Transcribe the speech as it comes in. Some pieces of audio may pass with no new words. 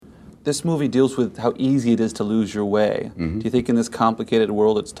This movie deals with how easy it is to lose your way. Mm-hmm. Do you think in this complicated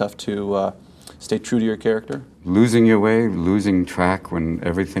world it's tough to stay true to your character? Losing your way, losing track when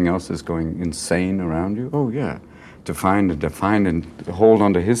everything else is going insane around you? Oh, yeah. To find and hold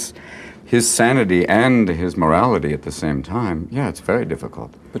on to his sanity and his morality at the same time, yeah, it's very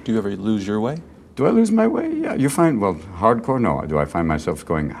difficult. But do you ever lose your way? Do I lose my way? Yeah. You find, well, hardcore, no. Do I find myself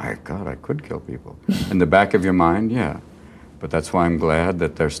going, God, I could kill people? In the back of your mind, yeah. But that's why I'm glad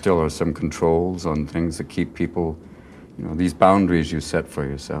that there still are some controls on things that keep people, these boundaries you set for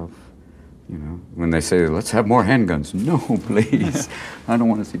yourself. When they say, let's have more handguns. No, please. I don't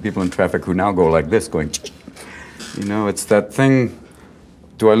want to see people in traffic who now go like this, going, it's that thing.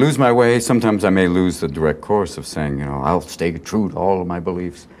 Do I lose my way? Sometimes I may lose the direct course of saying, I'll stay true to all of my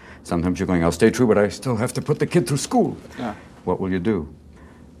beliefs. Sometimes you're going, I'll stay true, but I still have to put the kid through school. Yeah. What will you do?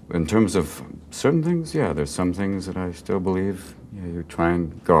 In terms of certain things, yeah, there's some things that I still believe. Yeah, you try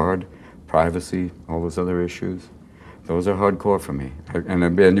and guard privacy, all those other issues. Those are hardcore for me.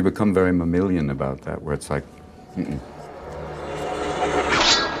 And you become very mammalian about that, where it's like, I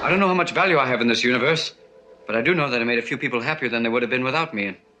don't know how much value I have in this universe, but I do know that I made a few people happier than they would have been without me.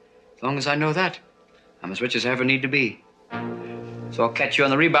 And as long as I know that, I'm as rich as I ever need to be. So I'll catch you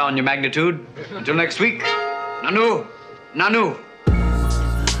on the rebound, your magnitude. Until next week, Nanu, Nanu.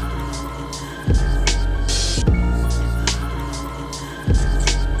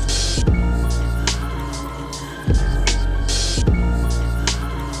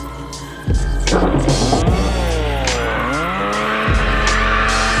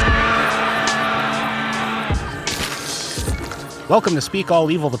 Welcome to Speak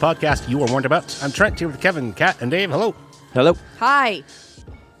All Evil, the podcast you were warned about. I'm Trent, here with Kevin, Kat, and Dave. Hello. Hello. Hi.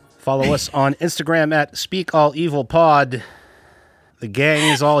 Follow us on Instagram at Speak All Evil Pod. The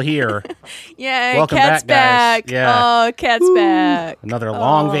gang is all here. Yay, Welcome Kat's back, guys. back. Yeah. Oh, Kat's back. Another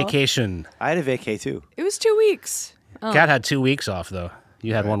long vacation. I had a vacay too. It was 2 weeks. Oh. Kat had 2 weeks off, though.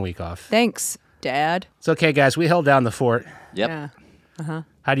 You had 1 week off. Thanks, Dad. It's okay, guys. We held down the fort. Yep. Yeah. Uh-huh.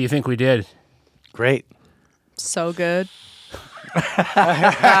 How do you think we did? Great. So good.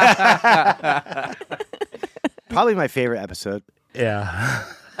 Probably my favorite episode. Yeah.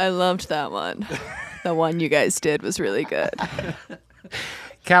 I loved that one. The one you guys did was really good.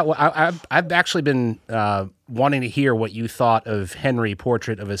 Kat, I've actually been wanting to hear what you thought of Henry,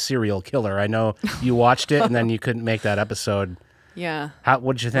 Portrait of a Serial Killer. I know you watched it and then you couldn't make that episode. Yeah.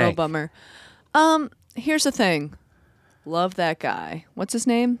 What did you think? Oh, bummer. Here's the thing. Love that guy. What's his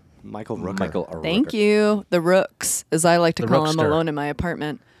name? Michael Rooker. Thank you. The Rooks, as I like to call him, alone in my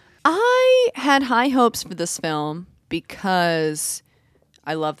apartment. I had high hopes for this film because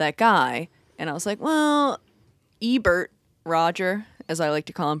I love that guy. And I was like, well, Roger, as I like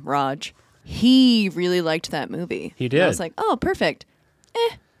to call him, Raj, he really liked that movie. He did. And I was like, oh, perfect.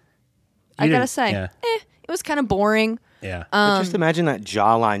 I gotta say, it was kind of boring. Yeah. But just imagine that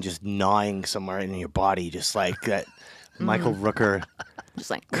jawline just gnawing somewhere in your body, just like that Michael Rooker, Just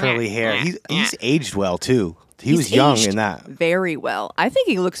like curly hair. He's aged well too. He He's was young aged in that. very well. I think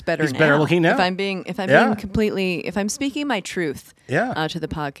he looks better He's now. better looking now. If I'm being if I'm speaking my truth to the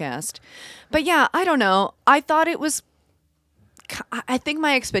podcast. But yeah, I don't know. I thought it was, I think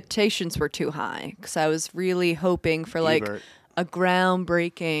my expectations were too high because I was really hoping for like a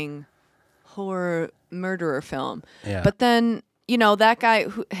groundbreaking horror murderer film. Yeah. But then, that guy,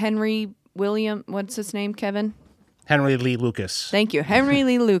 Henry William, what's his name, Kevin? Henry Lee Lucas. Thank you. Henry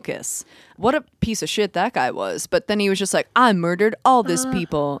Lee Lucas. What a piece of shit that guy was. But then he was just like, I murdered all these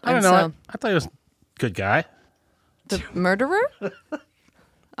people. I don't know. I thought he was a good guy. The murderer?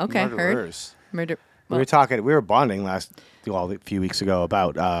 Okay, Murderers. heard. We were bonding a few weeks ago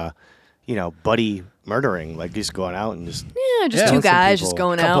about, buddy murdering, like just going out and just. Yeah, just two guys just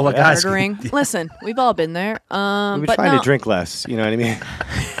going out of guys. murdering. Listen, we've all been there. We were but trying to drink less, you know what I mean?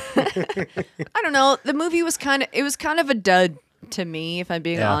 I don't know. The movie was kind of a dud to me, if I'm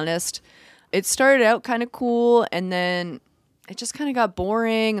being honest. It started out kind of cool, and then it just kind of got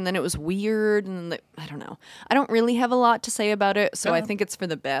boring, and then it was weird, and I don't know. I don't really have a lot to say about it, so I think it's for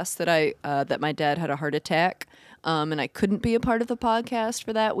the best that that my dad had a heart attack, and I couldn't be a part of the podcast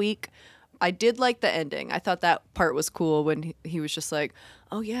for that week. I did like the ending. I thought that part was cool when he was just like,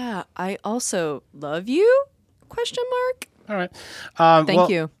 "Oh yeah, I also love you?" ? All right. Thank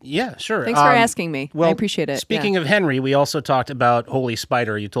you. Yeah, sure. Thanks for asking me. I appreciate it. Speaking of Henry, we also talked about Holy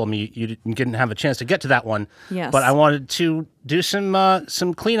Spider. You told me you didn't have a chance to get to that one. Yes. But I wanted to do some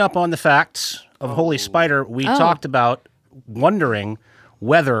cleanup on the facts of Holy Spider. We talked about wondering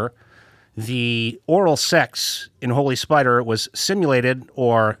whether the oral sex in Holy Spider was simulated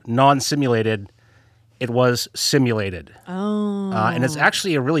or non-simulated, it was simulated. Oh. And it's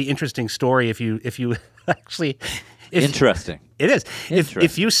actually a really interesting story if you actually... Interesting. It is.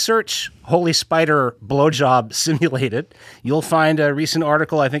 If you search Holy Spider blowjob simulated, you'll find a recent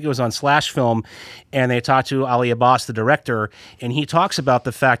article, I think it was on Slash Film, and they talked to Ali Abbas, the director, and he talks about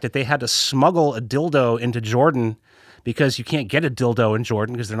the fact that they had to smuggle a dildo into Jordan because you can't get a dildo in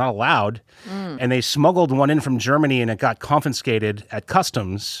Jordan because they're not allowed. And they smuggled one in from Germany and it got confiscated at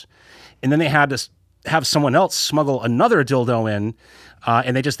customs. And then they had to have someone else smuggle another dildo in,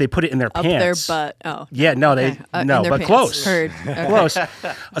 and they put it in their Up pants. their butt. Oh. Yeah, no, Okay. no, in their but pants. close. Heard. Okay. Close.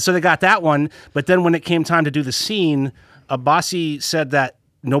 So they got that one, but then when it came time to do the scene, Abbasi said that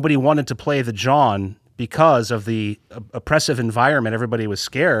nobody wanted to play the John because of the oppressive environment. Everybody was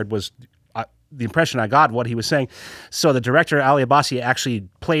scared, was the impression I got, what he was saying. So the director, Ali Abbasi, actually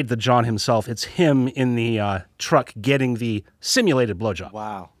played the John himself. It's him in the truck getting the simulated blowjob.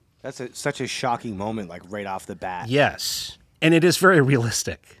 Wow. That's such a shocking moment, like right off the bat. Yes. And it is very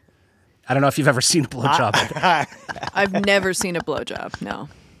realistic. I don't know if you've ever seen a blowjob. I've never seen a blowjob. No.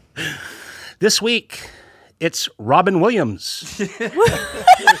 This week, it's Robin Williams.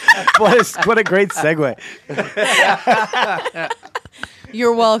 What a great segue.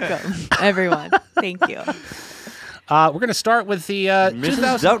 You're welcome, everyone. Thank you. We're going to start with the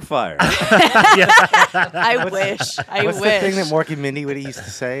Mrs. Doubtfire. I wish. I What's wish. the thing that Mork and Mindy would used to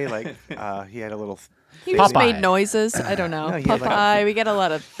say? Like, he had a little... He just Popeye. made noises. I don't know. No, he had like Popeye. We got a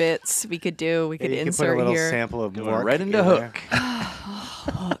lot of bits we could do. We could You could insert put a little here. sample of Going Mork right into in there.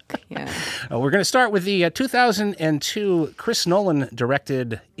 Hook. Yeah. we're going to start with the 2002 Chris Nolan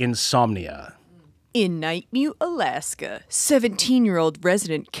directed Insomnia. In Night Mute, Alaska, 17-year-old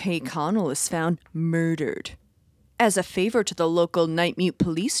resident Kay Connell is found murdered. As a favor to the local Night Mute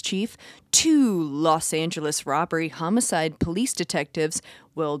police chief, 2 Los Angeles robbery homicide police detectives,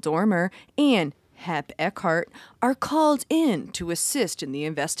 Will Dormer and Hap Eckhart, are called in to assist in the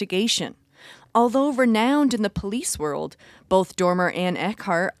investigation. Although renowned in the police world, both Dormer and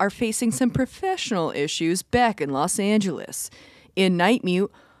Eckhart are facing some professional issues back in Los Angeles. In Night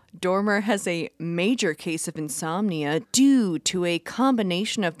Mute, Dormer has a major case of insomnia due to a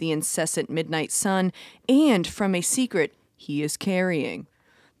combination of the incessant midnight sun and from a secret he is carrying.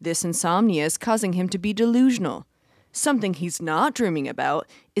 This insomnia is causing him to be delusional. Something he's not dreaming about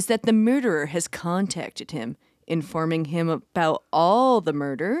is that the murderer has contacted him, informing him about all the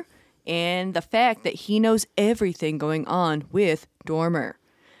murder and the fact that he knows everything going on with Dormer.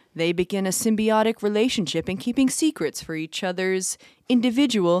 They begin a symbiotic relationship and keeping secrets for each other's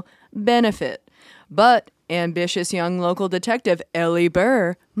individual benefit. But ambitious young local detective Ellie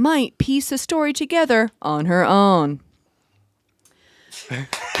Burr might piece the story together on her own.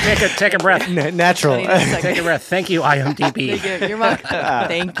 Take a breath. Natural. Take a breath. Thank you, IMDb. Thank you. You're welcome.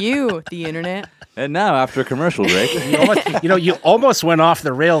 Thank you, the internet. And now, after a commercial break, You almost went off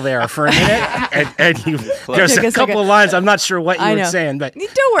the rail there for a minute, and there's Took a a couple second. of lines. I'm not sure what you I were know. saying, but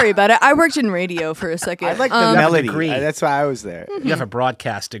Don't worry about it. I worked in radio for a second. I like the have a melody. degree. That's why I was there. you have a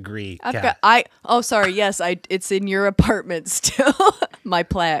broadcast degree. I've Kat. got oh sorry, yes, it's in your apartment still. My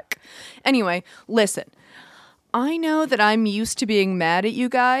plaque. Anyway, listen. I know that I'm used to being mad at you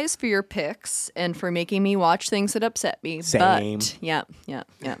guys for your picks and for making me watch things that upset me. Same. But yeah.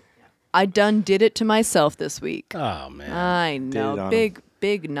 I did it to myself this week. Oh man. I it know. on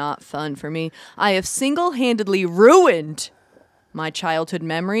Big not fun for me. I have single-handedly ruined my childhood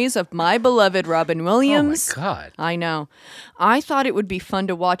memories of my beloved Robin Williams. Oh my God. I know. I thought it would be fun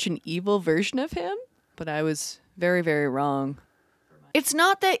to watch an evil version of him, but I was very, very wrong. It's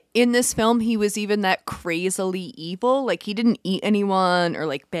not that in this film he was even that crazily evil. Like, he didn't eat anyone or,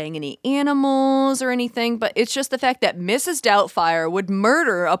 like, bang any animals or anything, but it's just the fact that Mrs. Doubtfire would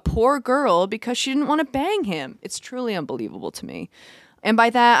murder a poor girl because she didn't want to bang him. It's truly unbelievable to me. And by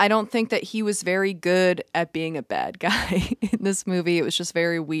that, I don't think that he was very good at being a bad guy in this movie. It was just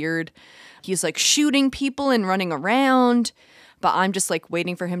very weird. He's, like, shooting people and running around, but I'm just, like,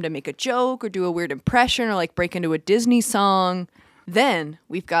 waiting for him to make a joke or do a weird impression or, like, break into a Disney song. Then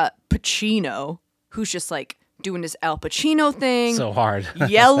we've got Pacino, who's just like doing his Al Pacino thing. So hard.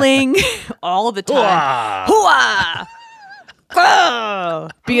 Yelling all the time. Hooah! Oh,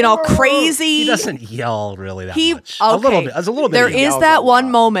 being all crazy. He doesn't yell really that He- much. okay. A little bit. There's a little bit. There of is yell. that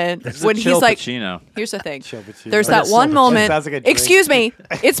one moment when chill he's like, Pacino. here's the thing. Chill Pacino. There's But that it's one so- moment. Sounds like a drink. Excuse me.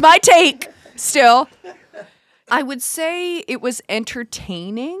 It's my take still. I would say it was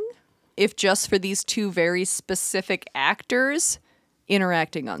entertaining if just for these 2 very specific actors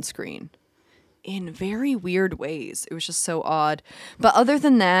interacting on screen in very weird ways. It was just so odd. But other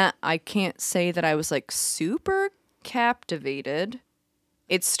than that, I can't say that I was like super captivated.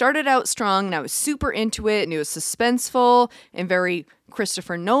 it started out strong and I was super into it and it was suspenseful and very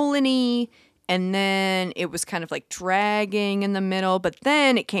Christopher Nolan-y. And then it was kind of like dragging in the middle, but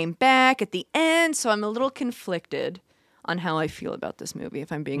then it came back at the end. So I'm a little conflicted on how I feel about this movie.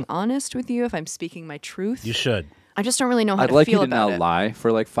 If I'm being honest with you, if I'm speaking my truth. You should. I just don't really know how I'd to like feel you to about now it. lie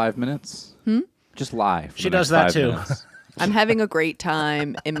for like 5 minutes. Just lie. For She the does next that 5 too. minutes. I'm having a great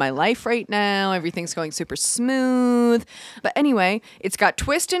time in my life right now. Everything's going super smooth. But anyway, it's got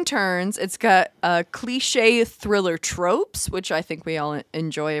twists and turns. It's got cliche thriller tropes, which I think we all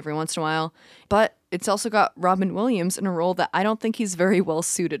enjoy every once in a while. But it's also got Robin Williams in a role that I don't think he's very well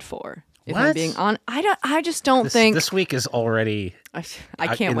suited for. If I'm What? being on, I just don't think. This week is already I in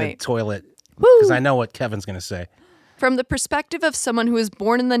can't wait. the toilet because I know what Kevin's going to say. From the perspective of someone who was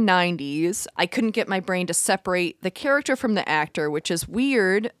born in the 90s, I couldn't get my brain to separate the character from the actor, which is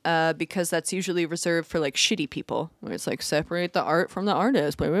weird because that's usually reserved for like shitty people, where it's like separate the art from the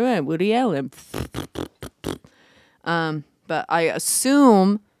artist. Wait, Woody Allen. But I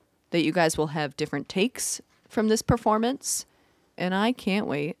assume that you guys will have different takes from this performance, and I can't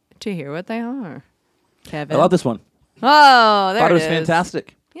wait to hear what they are. Kevin. I love this one. Oh, there Thought it was is.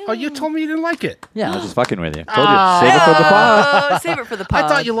 fantastic. Oh, you told me you didn't like it. Yeah, I was just fucking with you. Told you. Save it for the pod. Oh, save it for the pod. I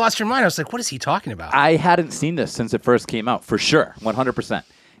thought you lost your mind. I was like, what is he talking about? I hadn't seen this since it first came out, for sure, 100%.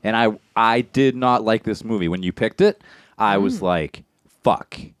 And I did not like this movie. When you picked it, I was like,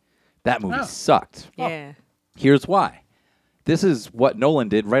 fuck. That movie sucked. Yeah. Here's why. This is what Nolan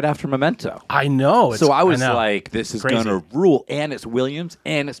did right after Memento. I know. So I was know. like, this is Crazy. going to rule. And it's Williams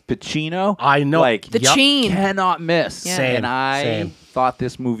and it's Pacino. I know. Like, The Yup. Sheen. cannot miss. Yeah. Same, And I same. thought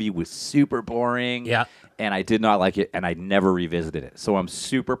this movie was super boring. Yeah. And I did not like it, and I never revisited it. So I'm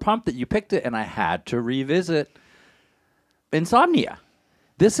super pumped that you picked it, and I had to revisit Insomnia.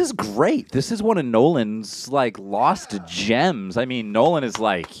 This is great. This is one of Nolan's like lost gems. I mean, Nolan is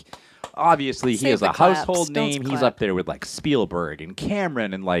like, obviously he Save is the a claps. household Don't name. He's clap. up there with like Spielberg and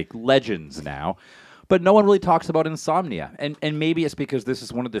Cameron and like legends now. But no one really talks about Insomnia. And maybe it's because this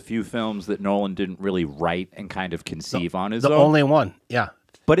is one of the few films that Nolan didn't really write and kind of conceive on his The own. only one. Yeah.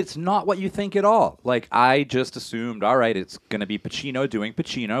 But it's not what you think at all. Like, I just assumed, all right, it's going to be Pacino doing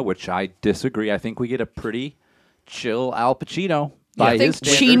Pacino, which I disagree. I think we get a pretty chill Al Pacino by I think his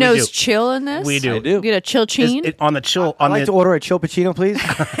standards. We do. Chino's chill in this. We do. I do. You get a chill Is Chin. it on the chill I'd on like the to order a chill Pacino, please.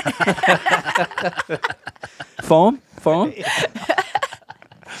 Foam?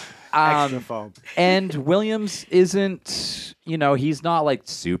 Extra foam. And Williams isn't, he's not like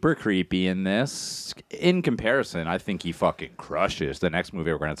super creepy in this. In comparison, I think he fucking crushes the next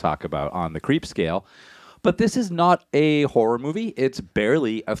movie we're going to talk about on the creep scale. But this is not a horror movie. It's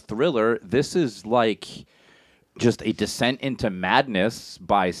barely a thriller. This is like just a descent into madness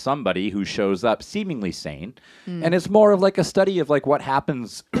by somebody who shows up seemingly sane. And it's more of like a study of like what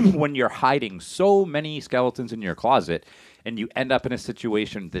happens when you're hiding so many skeletons in your closet and you end up in a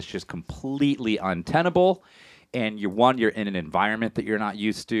situation that's just completely untenable. And you're in an environment that you're not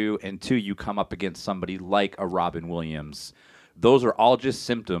used to, and two, you come up against somebody like a Robin Williams. Those are all just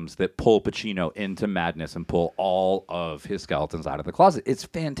symptoms that pull Pacino into madness and pull all of his skeletons out of the closet. It's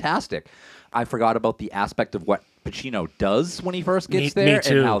fantastic. I forgot about the aspect of what Pacino does when he first gets Me there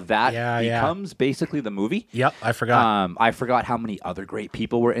too. and how that Yeah. becomes basically the movie. Yep, I forgot. I forgot how many other great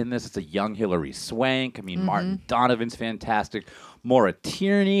people were in this. It's a young Hilary Swank. I mean, Martin Donovan's fantastic. Maura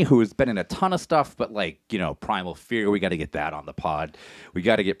Tierney, who has been in a ton of stuff, but Primal Fear, we got to get that on the pod. We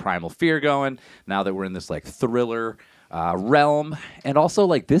got to get Primal Fear going now that we're in this like thriller realm. And also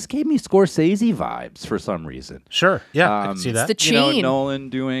like this gave me Scorsese vibes for some reason. Sure. Yeah, I can see that. the Chain. Nolan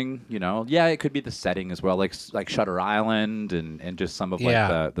doing, it could be the setting as well, like Shutter Island and just some of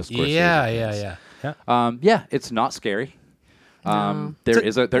like the Scorsese. Yeah. It's not scary. There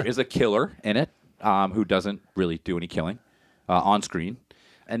is a killer in it who doesn't really do any killing on screen,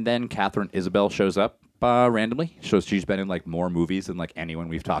 and then Catherine Isabel shows up randomly. Shows she's been in like more movies than like anyone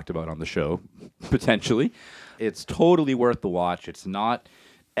we've talked about on the show, potentially. It's totally worth the watch. It's not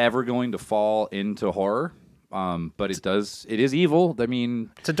ever going to fall into horror, but it is evil. I mean,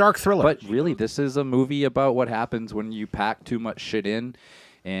 It's a dark thriller. but really, this is a movie about what happens when you pack too much shit in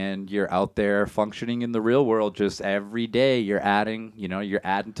and you're out there functioning in the real world just every day. You're adding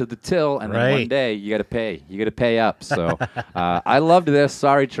to the till, and then one Right. day you got to pay. You got to pay up. So I loved this.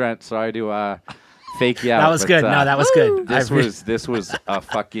 Sorry, Trent. Sorry to fake you out. that was but, good. No, that was good. This was a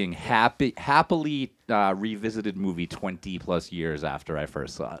fucking happily revisited movie 20 plus years after I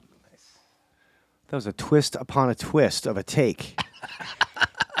first saw it. That was a twist upon a twist of a take.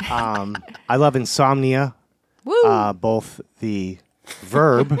 I love Insomnia. Woo. Both the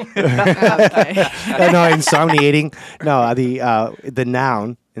verb. Okay. No, insomniating. No, the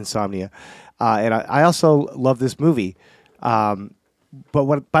noun insomnia. And I also love this movie.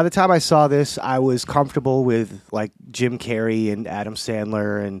 But by the time I saw this, I was comfortable with like Jim Carrey and Adam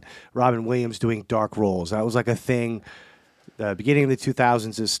Sandler and Robin Williams doing dark roles. That was like a thing. The beginning of the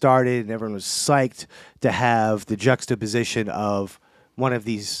 2000s it started, and everyone was psyched to have the juxtaposition of one of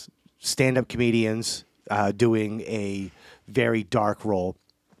these stand-up comedians doing a very dark role.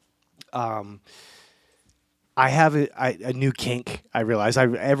 I have a new kink. I realize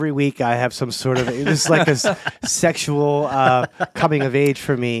every week I have some sort of this is like a sexual coming of age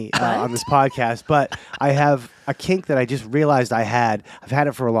for me on this podcast. But I have a kink that I just realized I had. I've had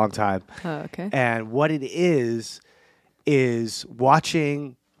it for a long time. Oh, okay. And what it is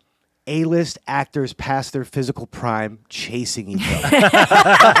watching A-list actors past their physical prime chasing each other,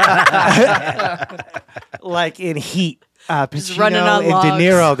 like in Heat. Pacino running on and logs. De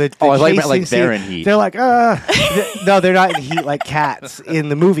Niro. The I thought you meant like chasing they're scene, in Heat. They're like, no, they're not in Heat like cats in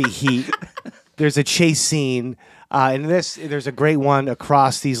the movie Heat. There's a chase scene. In this, there's a great one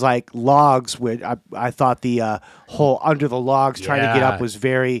across these like logs. Which I thought the whole under the logs trying to get up was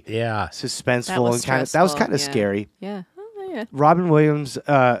very suspenseful That was and that was kind of scary. Yeah. Oh, yeah. Robin Williams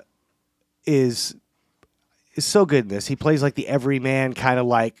is so good in this. He plays like the everyman kind of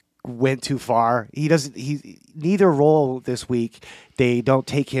like went too far. Neither role this week, they don't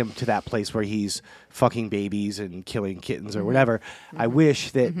take him to that place where he's fucking babies and killing kittens or whatever. I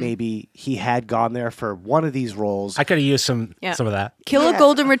wish that maybe he had gone there for one of these roles. I could have used some of that. Kill a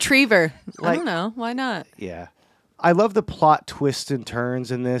golden retriever. I don't know. Why not? Yeah. I love the plot twists and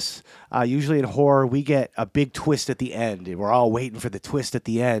turns in this. Usually in horror, we get a big twist at the end, and we're all waiting for the twist at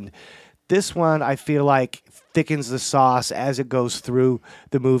the end. This one, I feel like, thickens the sauce as it goes through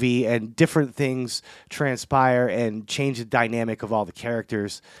the movie, and different things transpire and change the dynamic of all the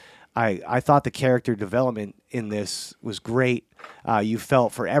characters. I thought the character development in this was great. You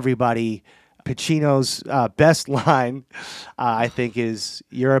felt for everybody. Pacino's best line, I think, is,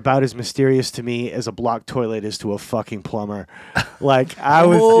 "You're about as mysterious to me as a blocked toilet is to a fucking plumber." Like, I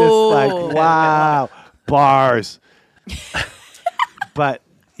was just like, wow, bars. But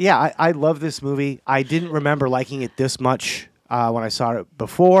yeah, I love this movie. I didn't remember liking it this much when I saw it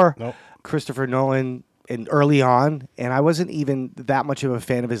before. Nope. Christopher Nolan and early on, and I wasn't even that much of a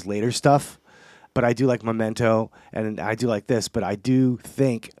fan of his later stuff. But I do like Memento, and I do like this. But I do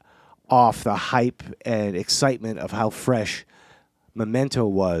think, off the hype and excitement of how fresh Memento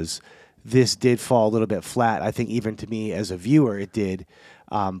was, this did fall a little bit flat. I think even to me as a viewer, it did.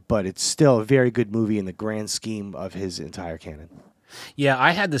 But it's still a very good movie in the grand scheme of his entire canon. Yeah,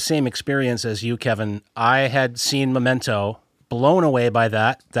 I had the same experience as you, Kevin. I had seen Memento, blown away by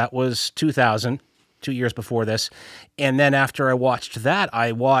that. That was 2000, 2 years before this. And then after I watched that,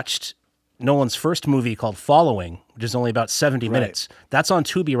 I watched Nolan's first movie called Following, which is only about 70 minutes. That's on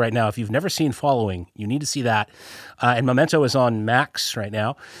Tubi right now. If you've never seen Following, you need to see that. And Memento is on Max right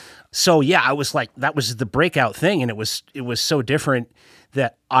now. So yeah, I was like, that was the breakout thing, and it was so different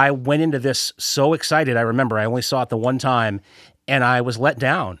that I went into this so excited. I remember I only saw it the one time, and I was let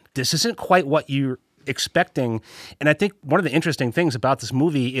down. This isn't quite what you're expecting. And I think one of the interesting things about this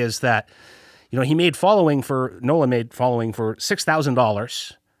movie is that, Nolan made Following for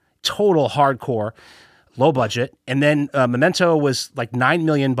 $6,000, total hardcore, low budget. And then Memento was like $9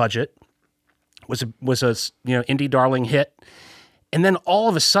 million budget, was a indie darling hit. And then all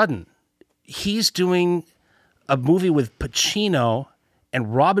of a sudden, he's doing a movie with Pacino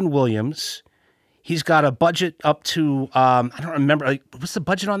and Robin Williams. He's got a budget up to, I don't remember, what's the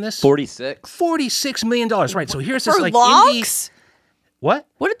budget on this? 46. $46 million. Right, so here's For this like logs? indie... What?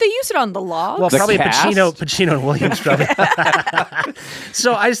 What did they use it on? The logs? Well, The probably cast? Pacino and Williams, probably.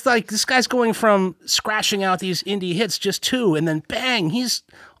 So I was like, this guy's going from scratching out these indie hits, just two, and then bang, he's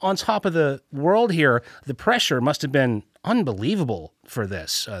on top of the world here. The pressure must have been unbelievable for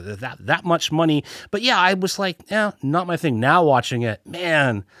this, that much money. But yeah, I was like, not my thing. Now watching it,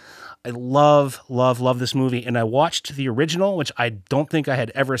 man, I love this movie. And I watched the original, which I don't think I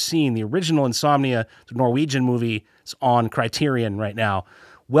had ever seen. The original Insomnia, the Norwegian movie, is on Criterion right now.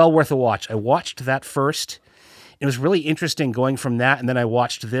 Well worth a watch. I watched that first. It was really interesting going from that, and then I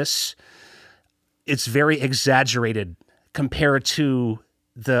watched this. It's very exaggerated compared to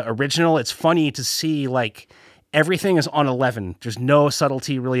the original. It's funny to see, like, everything is on 11. There's no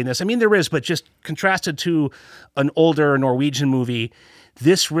subtlety really in this. I mean, there is, but just contrasted to an older Norwegian movie,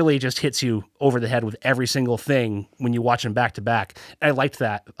 This really just hits you over the head with every single thing when you watch them back to back. I liked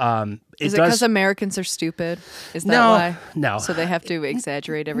that. Is it because Americans are stupid? Is that why? No. So they have to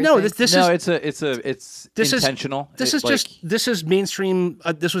exaggerate everything? No, it's intentional. This is mainstream.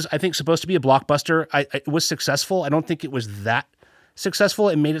 This was, I think, supposed to be a blockbuster. It was successful. I don't think it was that successful.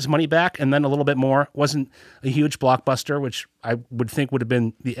 It made its money back and then a little bit more. Wasn't a huge blockbuster, which I would think would have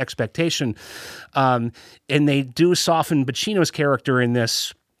been the expectation. And they do soften Pacino's character in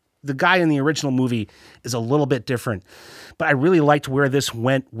this. The guy in the original movie is a little bit different, but I really liked where this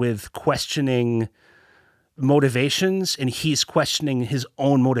went with questioning motivations, and he's questioning his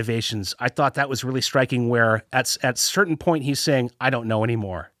own motivations. I thought that was really striking, where at certain point he's saying, I don't know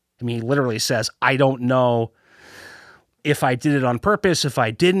anymore. I mean, he literally says, I don't know if I did it on purpose, if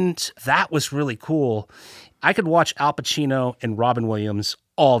I didn't. That was really cool. I could watch Al Pacino and Robin Williams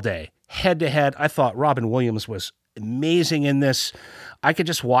all day, head to head. I thought Robin Williams was amazing in this. I could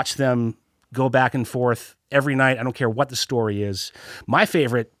just watch them go back and forth every night. I don't care what the story is. My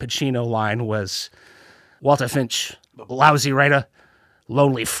favorite Pacino line was, Walter Finch, lousy writer,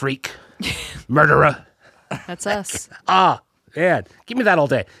 lonely freak, murderer. That's us. Man, give me that all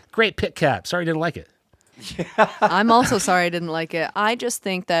day. Great pit cap. Sorry I didn't like it. I'm also sorry I didn't like it. I just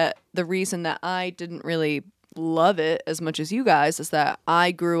think that the reason that I didn't really love it as much as you guys is that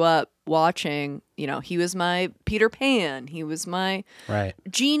I grew up watching, he was my Peter Pan. He was my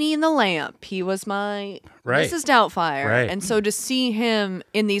Genie in the Lamp. He was my Mrs. Doubtfire. Right. And so to see him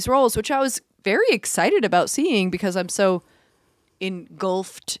in these roles, which I was very excited about seeing because I'm so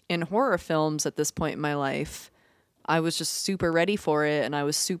engulfed in horror films at this point in my life, I was just super ready for it, and I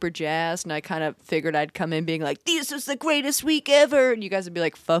was super jazzed, and I kind of figured I'd come in being like, this is the greatest week ever, and you guys would be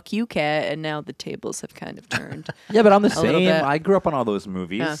like, fuck you, Kat, and now the tables have kind of turned. Yeah, but I'm the same. I grew up on all those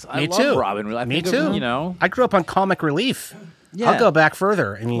movies. Yeah. I Me love too. Robin. Me too. I grew up on Comic Relief. Yeah. I'll go back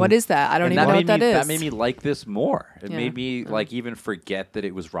further. I mean, what is that? I don't even know what that is. That made me like this more. It made me even forget that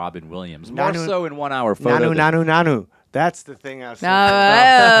it was Robin Williams. More so in 1 hour photo. Nanu. That's the thing I was thinking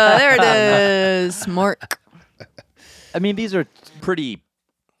there it is. Mark. I mean, these are pretty,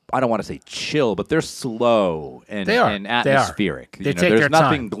 I don't want to say chill, but they're slow and atmospheric. They take there's their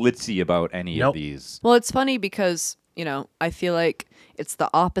nothing time. glitzy about any of these. Well, it's funny because, I feel like it's the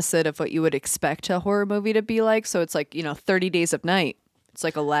opposite of what you would expect a horror movie to be like. So it's like, 30 Days of Night. It's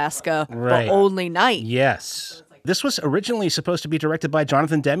like Alaska, but only night. Yes. This was originally supposed to be directed by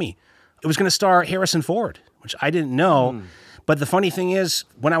Jonathan Demme. It was going to star Harrison Ford, which I didn't know. But the funny thing is,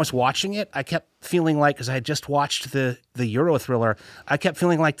 when I was watching it, I kept feeling like, because I had just watched the Euro thriller, I kept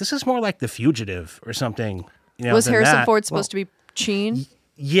feeling like this is more like The Fugitive or something. Was Harrison Ford supposed to be Sheen?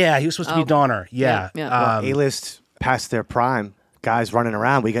 Yeah, he was supposed to be Donner. Yeah. A-list past their prime. Guys running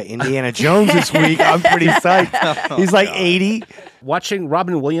around. We got Indiana Jones this week. I'm pretty psyched. He's like 80. Watching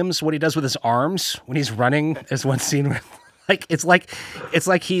Robin Williams, what he does with his arms when he's running, is one scene where it's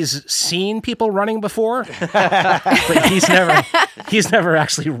like he's seen people running before, but he's never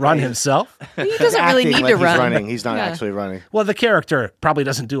actually run himself. He doesn't really need to run. He's running. He's not actually running. Well, the character probably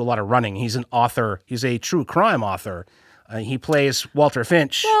doesn't do a lot of running. He's an author. He's a true crime author. He plays Walter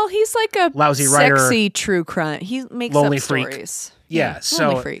Finch. Well, he's like a lousy writer, sexy true crime. He makes lonely up freak. stories. Yeah, so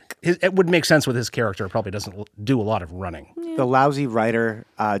lonely freak. It would make sense with his character. Probably doesn't do a lot of running. Yeah. The lousy writer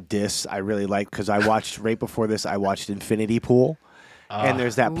diss I really like because I watched right before this. I watched Infinity Pool, and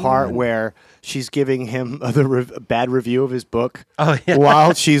there's that part where she's giving him the bad review of his book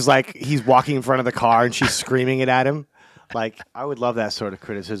while he's walking in front of the car and she's screaming it at him. Like, I would love that sort of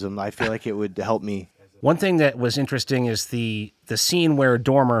criticism. I feel like it would help me. One thing that was interesting is the scene where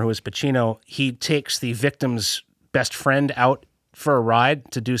Dormer, who is Pacino, he takes the victim's best friend out for a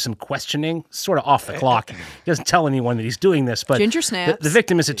ride to do some questioning, sort of off the clock. He doesn't tell anyone that he's doing this, but Ginger snaps. The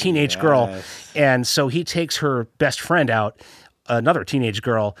victim is a teenage girl, and so he takes her best friend out, another teenage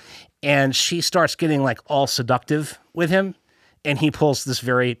girl, and she starts getting like all seductive with him, and he pulls this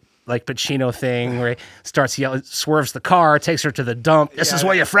very like Pacino thing where he starts yelling, swerves the car, takes her to the dump. This is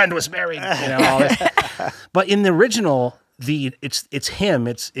where your friend was married. All this. But in the original, it's him.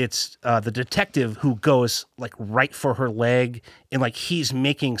 It's the detective who goes like right for her leg and like he's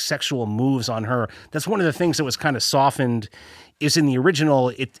making sexual moves on her. That's one of the things that was kind of softened. Is in the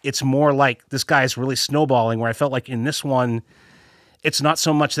original, it's more like this guy's really snowballing. Where I felt like in this one, it's not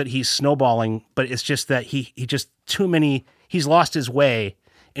so much that he's snowballing, but it's just that he just he's lost his way.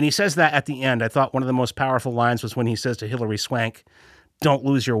 And he says that at the end. I thought one of the most powerful lines was when he says to Hilary Swank, "Don't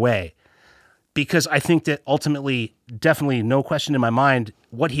lose your way." Because I think that ultimately, definitely no question in my mind,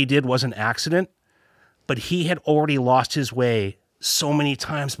 what he did was an accident, but he had already lost his way so many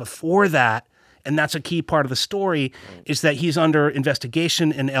times before that. And that's a key part of the story is that he's under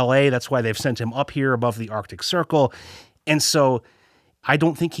investigation in LA. That's why they've sent him up here above the Arctic Circle. And so I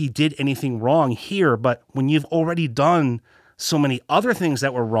don't think he did anything wrong here, but when you've already done so many other things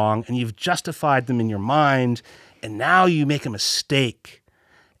that were wrong and you've justified them in your mind, and now you make a mistake,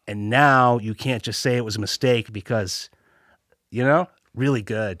 and now you can't just say it was a mistake because, really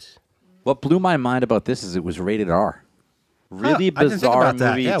good. What blew my mind about this is it was rated R. Really I didn't think bizarre about that.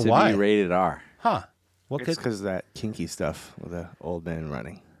 movie Yeah, to why? be rated R. Huh. What It's could... because of that kinky stuff with the old man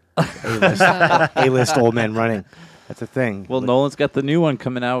running. A-list old man running. That's a thing. Well, Nolan's got the new one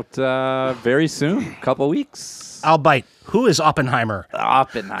coming out very soon, couple weeks. I'll bite. Who is Oppenheimer?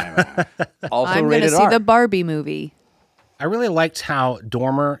 Oppenheimer. Also I'm going to rated see R. the Barbie movie. I really liked how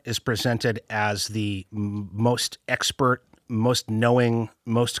Dormer is presented as the most expert, most knowing,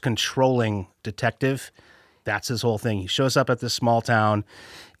 most controlling detective. That's his whole thing. He shows up at this small town and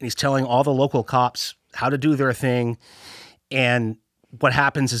he's telling all the local cops how to do their thing. And what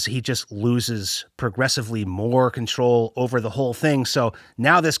happens is he just loses progressively more control over the whole thing. So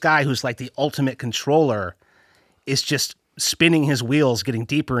now this guy who's like the ultimate controller is just spinning his wheels, getting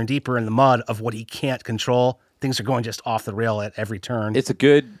deeper and deeper in the mud of what he can't control. Things are going just off the rail at every turn. It's a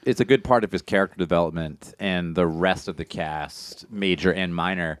good part of his character development, and the rest of the cast, major and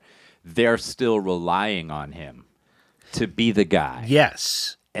minor, they're still relying on him to be the guy.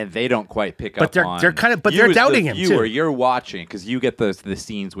 Yes. And they don't quite pick But up on. they're as doubting the him, viewer, too. You're watching because you get the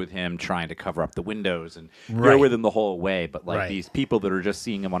scenes with him trying to cover up the windows, and you're Right. with him the whole way. But like Right. these people that are just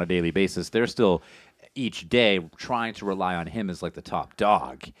seeing him on a daily basis, they're still each day trying to rely on him as like the top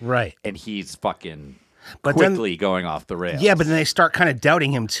dog. Right. And he's fucking But then- quickly going off the rails. Yeah, but then they start kind of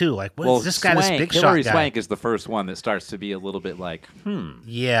doubting him too. Like, what is this guy, this big Hilary shot guy? Swank is the first one that starts to be a little bit like,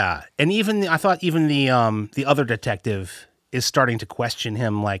 Yeah, and I thought even the other detective is starting to question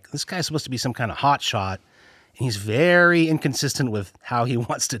him. Like, this guy's supposed to be some kind of hot shot, and he's very inconsistent with how he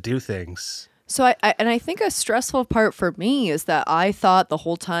wants to do things. So I think a stressful part for me is that I thought the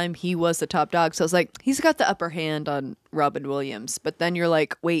whole time he was the top dog. So I was like, he's got the upper hand on Robin Williams. But then you're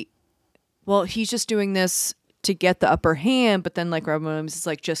like, wait, well, he's just doing this to get the upper hand. But then like Robin Williams is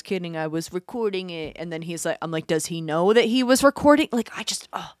like, just kidding, I was recording it. And then he's like, I'm like, does he know that he was recording? Like,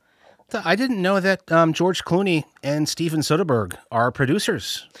 I didn't know that George Clooney and Steven Soderbergh are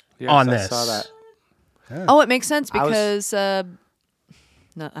producers on I this. saw that. Oh, it makes sense I was- because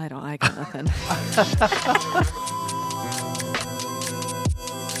no, I got nothing.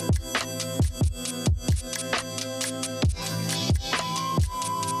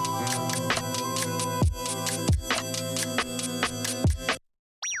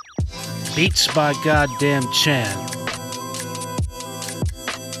 Beats by goddamn Chan.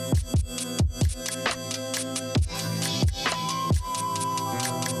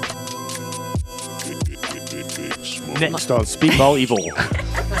 Next on Speakball Evil.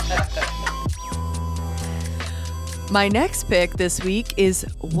 My next pick this week is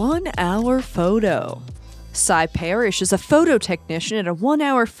 1 Hour Photo. Cy Parrish is a photo technician at a 1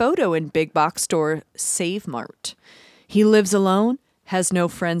 Hour Photo in big box store Save Mart. He lives alone, has no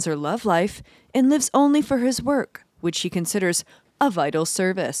friends or love life, and lives only for his work, which he considers a vital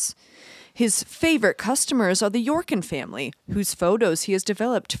service. His favorite customers are the Yorkin family, whose photos he has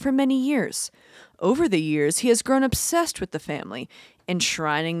developed for many years. Over the years, he has grown obsessed with the family,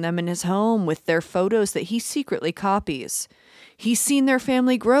 enshrining them in his home with their photos that he secretly copies. He's seen their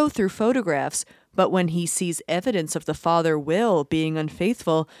family grow through photographs, but when he sees evidence of the father Will being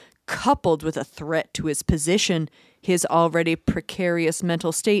unfaithful, coupled with a threat to his position, his already precarious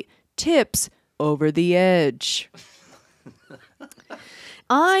mental state tips over the edge.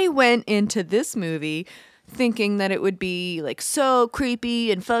 I went into this movie thinking that it would be like so creepy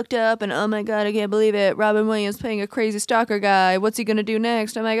and fucked up and oh my god, I can't believe it. Robin Williams playing a crazy stalker guy. What's he gonna do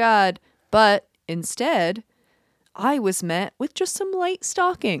next? Oh my god. But instead, I was met with just some light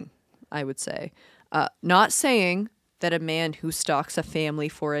stalking, I would say. Not saying that a man who stalks a family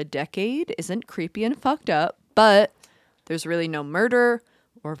for a decade isn't creepy and fucked up, but there's really no murder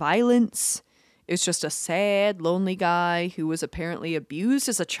or violence. It's just a sad, lonely guy who was apparently abused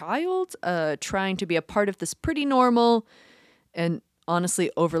as a child, trying to be a part of this pretty normal and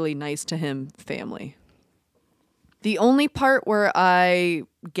honestly overly nice to him family. The only part where I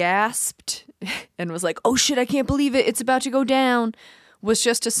gasped and was like, oh shit, I can't believe it, it's about to go down, was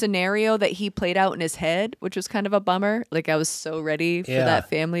just a scenario that he played out in his head, which was kind of a bummer. Like, I was so ready for that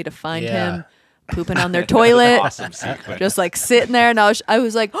family to find him pooping on their toilet. awesome sequence. Just like sitting there, and I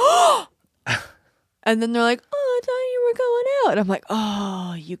was like, oh! And then they're like, oh, I thought you were going out. And I'm like,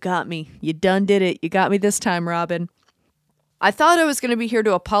 oh, you got me. You done did it. You got me this time, Robin. I thought I was going to be here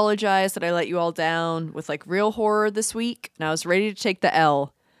to apologize that I let you all down with like real horror this week, and I was ready to take the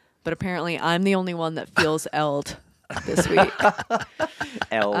L, but apparently I'm the only one that feels L'd this week.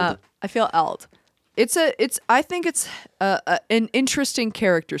 Eld. I feel L'd. I think it's an interesting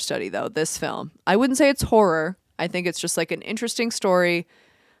character study though, this film. I wouldn't say it's horror. I think it's just like an interesting story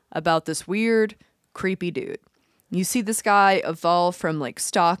about this weird, creepy dude. You see this guy evolve from like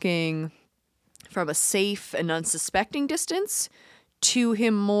stalking from a safe and unsuspecting distance to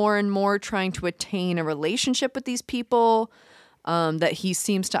him more and more trying to attain a relationship with these people that he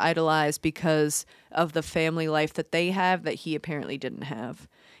seems to idolize because of the family life that they have that he apparently didn't have.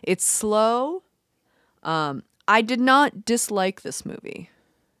 It's slow. I did not dislike this movie,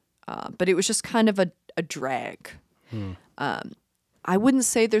 but it was just kind of a drag. I wouldn't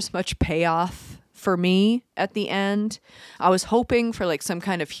say there's much payoff for me at the end. I was hoping for like some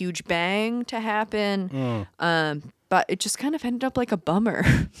kind of huge bang to happen, but it just kind of ended up like a bummer.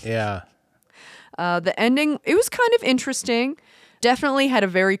 Yeah. The ending, it was kind of interesting. Definitely had a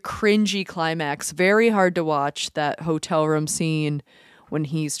very cringy climax. Very hard to watch, that hotel room scene when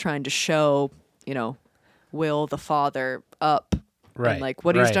he's trying to show, Will, the father, up. Right. And like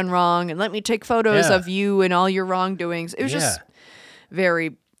what he's done wrong. And let me take photos of you and all your wrongdoings. It was just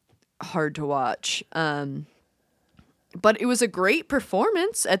very hard to watch. But it was a great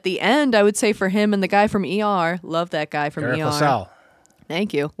performance at the end, I would say, for him and the guy from ER. Love that guy from Eric ER. LaSalle.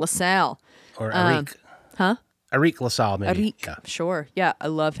 Thank you. LaSalle. Or Eric. Eric LaSalle, maybe. Eric, Yeah. Sure. Yeah, I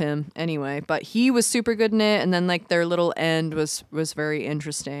love him anyway. But he was super good in it, and then like their little end was very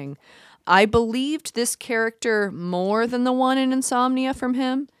interesting. I believed this character more than the one in Insomnia from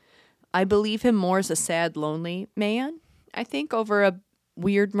him. I believe him more as a sad, lonely man, I think, over a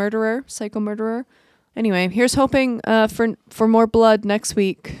weird murderer, psycho murderer. Anyway, here's hoping for more blood next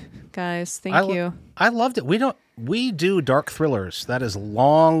week, guys. Thank you. I loved it. We do dark thrillers. That has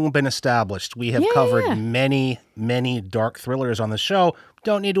long been established. We have covered many, many dark thrillers on the show.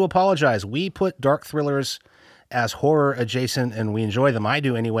 Don't need to apologize. We put dark thrillers as horror adjacent, and we enjoy them. I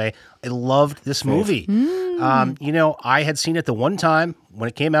do anyway. I loved this movie. I had seen it the one time when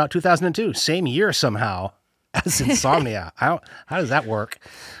it came out, 2002, same year somehow as Insomnia. How does that work?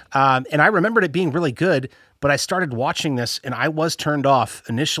 And I remembered it being really good, but I started watching this and I was turned off.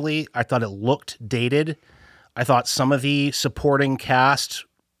 Initially, I thought it looked dated. I thought some of the supporting cast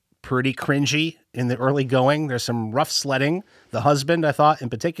pretty cringy in the early going. There's some rough sledding. The husband, I thought in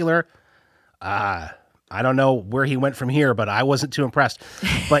particular, I don't know where he went from here, but I wasn't too impressed.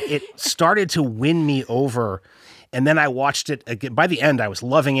 But it started to win me over. And then I watched it again. By the end, I was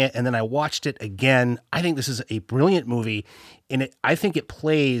loving it. And then I watched it again. I think this is a brilliant movie. And I think it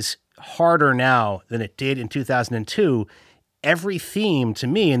plays harder now than it did in 2002. Every theme to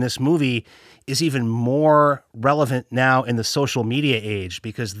me in this movie is even more relevant now in the social media age,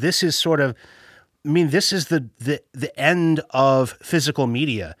 because this is this is the end of physical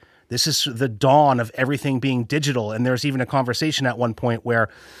media. This is the dawn of everything being digital. And there's even a conversation at one point where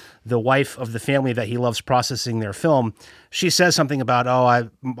the wife of the family that he loves processing their film, she says something about,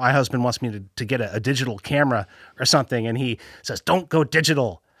 my husband wants me to get a digital camera or something. And he says, don't go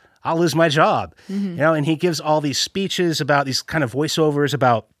digital. I'll lose my job. Mm-hmm. And he gives all these speeches about these kind of voiceovers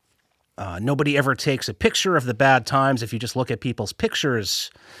about nobody ever takes a picture of the bad times. If you just look at people's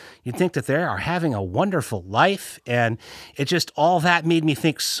pictures, you'd think that they are having a wonderful life. And it just, all that made me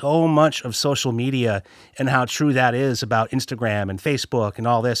think so much of social media and how true that is about Instagram and Facebook and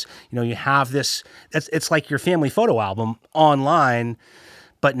all this. You have this, it's like your family photo album online,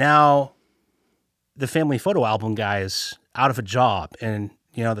 but now the family photo album guy is out of a job. And,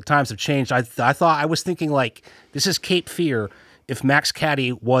 the times have changed. I was thinking like, this is Cape Fear if Max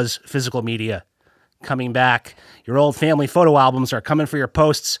Caddy was physical media coming back. Your old family photo albums are coming for your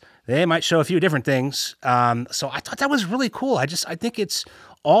posts. They might show a few different things. So I thought that was really cool. I think it's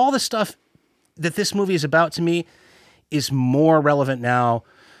all the stuff that this movie is about to me is more relevant now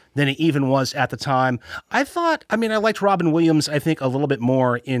than it even was at the time. I liked Robin Williams, I think, a little bit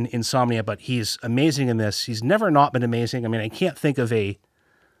more in Insomnia, but he's amazing in this. He's never not been amazing. I can't think of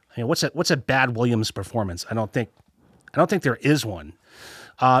what's a bad Williams performance? I don't think there is one.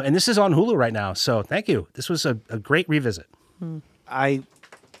 And this is on Hulu right now. So thank you. This was a great revisit. I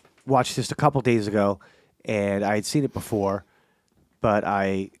watched this a couple days ago, and I had seen it before, but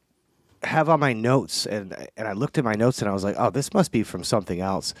I have on my notes, and I looked at my notes, and I was like, oh, this must be from something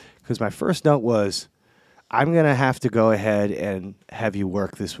else. Because my first note was, I'm going to have to go ahead and have you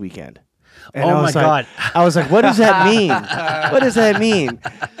work this weekend. And God. I was like, what does that mean? What does that mean?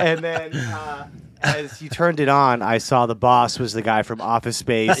 And then as you turned it on, I saw the boss was the guy from Office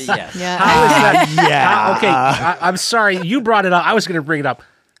Space. Yes. Yeah. How is that? Yeah. Okay, I'm sorry. You brought it up. I was going to bring it up.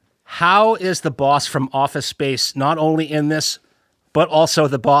 How is the boss from Office Space not only in this, but also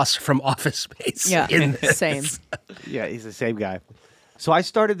the boss from Office Space? Yeah, in this? same. Yeah, he's the same guy. So I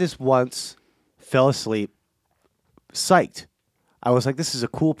started this once, fell asleep, psyched. I was like, this is a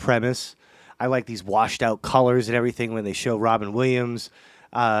cool premise. I like these washed out colors and everything when they show Robin Williams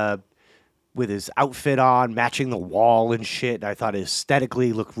with his outfit on, matching the wall and shit. I thought it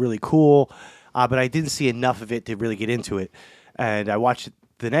aesthetically looked really cool, but I didn't see enough of it to really get into it. And I watched it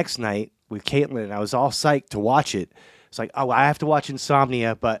the next night with Caitlin, and I was all psyched to watch it. It's like, oh, I have to watch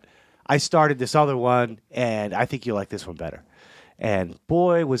Insomnia, but I started this other one, and I think you'll like this one better. And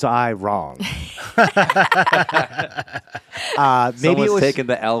boy, was I wrong. Maybe Someone's it was taking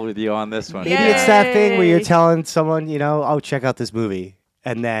the L with you on this one. maybe it's that thing where you're telling someone, oh, check out this movie,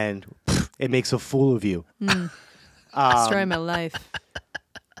 and then it makes a fool of you. Destroy my life.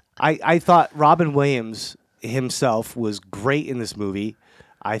 I thought Robin Williams himself was great in this movie.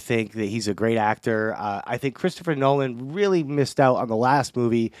 I think that he's a great actor. I think Christopher Nolan really missed out on the last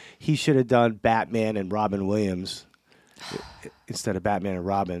movie. He should have done Batman and Robin Williams instead of Batman and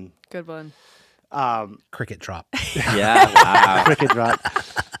Robin. Good one. Cricket drop. Yeah. Wow. Cricket drop.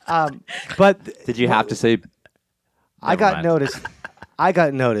 But Did you have to say? I got noticed. I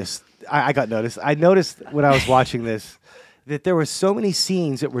noticed when I was watching this that there were so many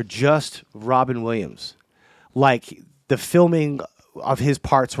scenes that were just Robin Williams. Like the filming of his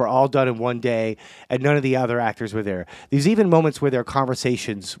parts were all done in one day, and none of the other actors were there. There's even moments where there are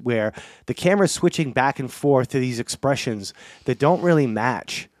conversations where the camera's switching back and forth to these expressions that don't really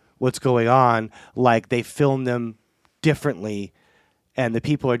match what's going on. Like they filmed them differently, and the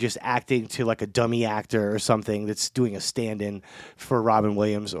people are just acting to like a dummy actor or something that's doing a stand-in for Robin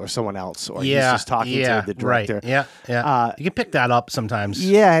Williams or someone else, or he's just talking to the director. Right. Yeah. You can pick that up sometimes.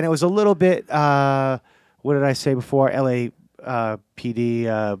 Yeah, and it was a little bit. What did I say before? PD.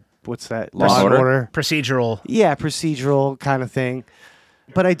 What's that? Law and Order? Procedural. Yeah, procedural kind of thing.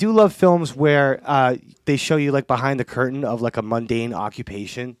 But I do love films where they show you like behind the curtain of like a mundane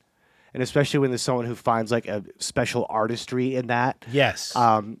occupation, and especially when there's someone who finds like a special artistry in that. Yes.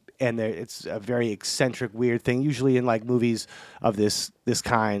 And it's a very eccentric, weird thing. Usually in like movies of this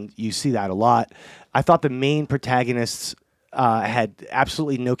kind, you see that a lot. I thought the main protagonists had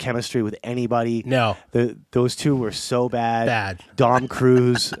absolutely no chemistry with anybody. No. Those two were so bad. Bad. Dom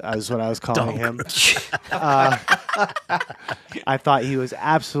Cruise is what I was calling him. I thought he was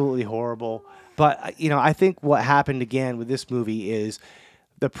absolutely horrible. But, I think what happened again with this movie is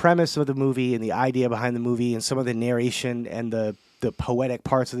the premise of the movie and the idea behind the movie and some of the narration and the poetic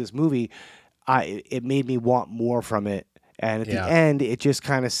parts of this movie, it made me want more from it. And at the end, it just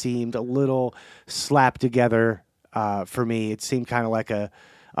kind of seemed a little slapped together. For me, it seemed kind of like a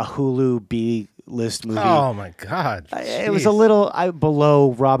Hulu B-list movie. Oh my God! It was a little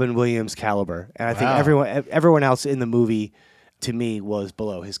below Robin Williams' caliber, and I think everyone else in the movie, to me, was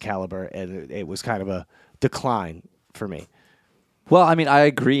below his caliber, and it was kind of a decline for me. Well, I mean, I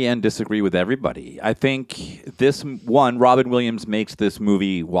agree and disagree with everybody. I think Robin Williams makes this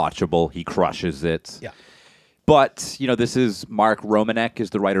movie watchable. He crushes it. Yeah. But, this is Mark Romanek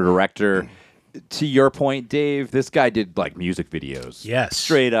is the writer-director. To your point, Dave, this guy did like music videos. Yes.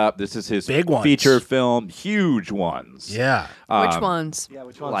 Straight up. This is his big ones. Feature film, huge ones. Yeah. Which ones? Yeah,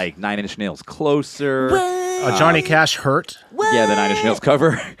 which ones? Like 9 Inch Nails Closer. Johnny Cash Hurt. Yeah, the 9 Inch Nails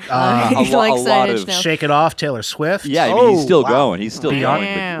cover. He likes 9 Inch Nails. Shake It Off. Taylor Swift. Yeah, I mean, he's still wow. going. He's still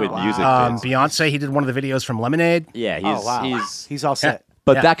going with Wow. music. Beyonce. He did one of the videos from Lemonade. Yeah, He's all set.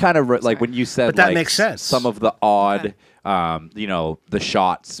 But Yeah. that kind of like when you said But that like, makes sense. some of the odd, the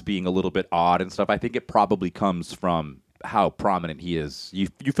shots being a little bit odd and stuff. I think it probably comes from how prominent he is. You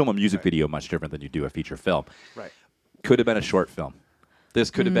film a music video much different than you do a feature film. Right. Could have been a short film.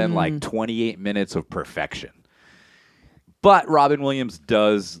 This could have been like 28 minutes of perfection. But Robin Williams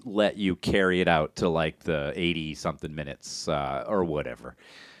does let you carry it out to like the 80-something minutes or whatever.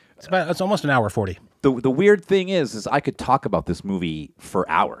 It's almost an hour 40. The weird thing is I could talk about this movie for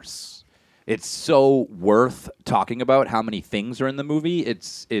hours. It's so worth talking about how many things are in the movie.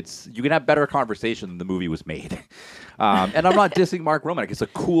 It's you can have better conversation than the movie was made. And I'm not dissing Mark Romanek. It's a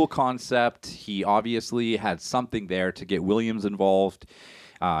cool concept. He obviously had something there to get Williams involved.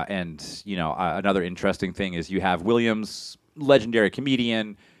 Another interesting thing is you have Williams, legendary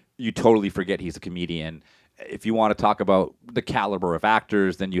comedian. You totally forget he's a comedian. If you want to talk about the caliber of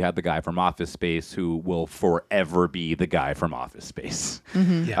actors, then you have the guy from Office Space who will forever be the guy from Office Space.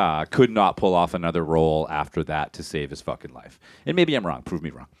 Yeah. Could not pull off another role after that to save his fucking life. And maybe I'm wrong. Prove me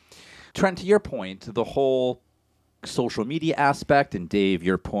wrong. Trent, to your point, the whole social media aspect, and Dave,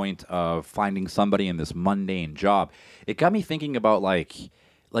 your point of finding somebody in this mundane job, it got me thinking about like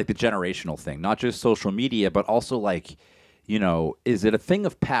the generational thing, not just social media, but also like, you know, is it a thing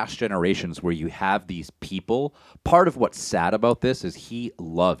of past generations where you have these people? Part of what's sad about this is he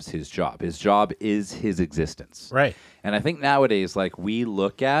loves his job. His job is his existence. Right. And I think nowadays, like we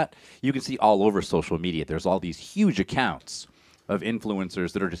look at, you can see all over social media, there's all these huge accounts of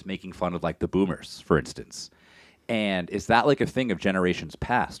influencers that are just making fun of like the boomers, for instance. And is that like a thing of generations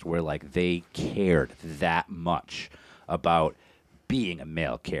past where like they cared that much about being a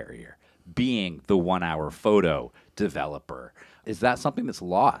mail carrier, being the 1 hour photo developer? Is that something that's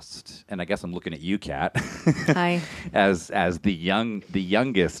lost? And I guess I'm looking at you, Kat, Hi. as the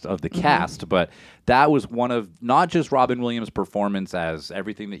youngest of the cast. But that was one of not just Robin Williams' performance as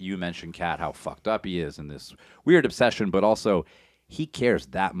everything that you mentioned, Kat, how fucked up he is in this weird obsession, but also he cares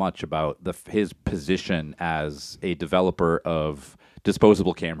that much about his position as a developer of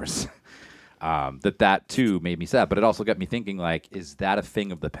disposable cameras. That too made me sad, but it also got me thinking, like, is that a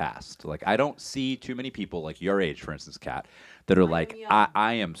thing of the past? Like, I don't see too many people like your age, for instance, Kat, that are like,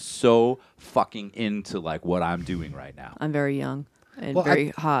 I am so fucking into like what I'm doing right now. I'm very young and very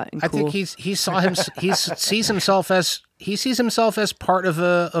hot and I cool. think he sees himself as part of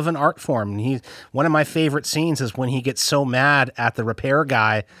an art form. And one of my favorite scenes is when he gets so mad at the repair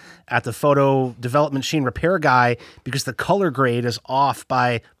guy, at the photo development machine repair guy, because the color grade is off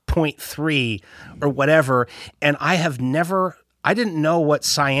by 0.3 or whatever. And I didn't know what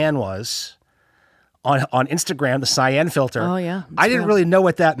cyan was on Instagram, the cyan filter. Oh, yeah. I didn't really know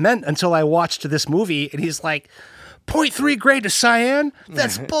what that meant until I watched this movie, and he's like, 0.3 grade to cyan?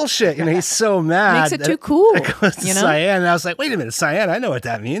 That's bullshit. You know, he's so mad. Makes it too cool. It goes to you know? cyan. And I was like, wait a minute, cyan, I know what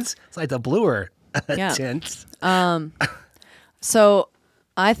that means. It's like the bluer Yeah. tint. So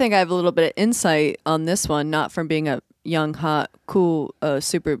I think I have a little bit of insight on this one, not from being a young, hot, cool,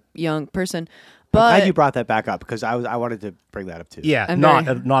 super young person, I'm glad but you brought that back up because I wanted to bring that up too. Yeah, I'm not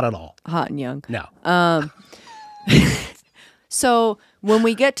very- not at all. hot and young. No. So when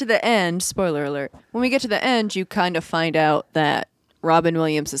we get to the end, spoiler alert, when we get to the end, you kind of find out that Robin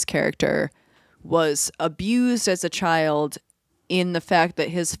Williams' character was abused as a child in the fact that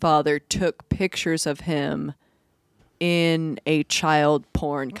his father took pictures of him in a child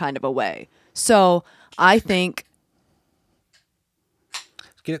porn kind of a way. So I think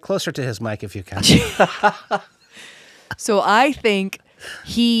Get it closer to his mic if you can.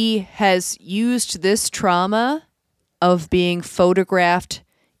 he has used this trauma of being photographed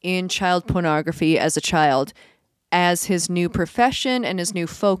in child pornography as a child as his new profession and his new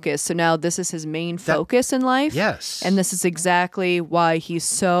focus. So now this is his main focus in life. Yes. And this is exactly why he's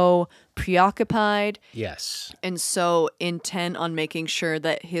so preoccupied Yes. and so intent on making sure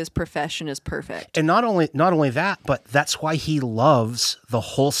that his profession is perfect. And not only that, but that's why he loves the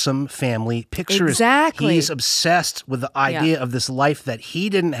wholesome family pictures. Exactly. He's obsessed with the idea of this life that he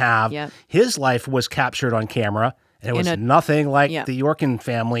didn't have. Yep. His life was captured on camera. And it was In a- nothing like yeah. the Yorkin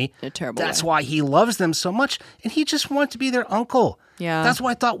family. In a terrible That's way. why he loves them so much. And he just wanted to be their uncle. Yeah. That's what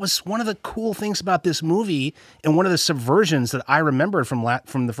I thought was one of the cool things about this movie, and one of the subversions that I remembered from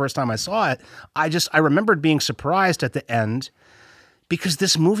the first time I saw it. I remembered being surprised at the end, because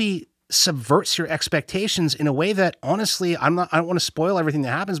this movie subverts your expectations in a way that, honestly, I don't want to spoil everything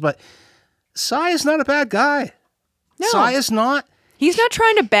that happens, but Cy is not a bad guy. No. Cy is not. He's not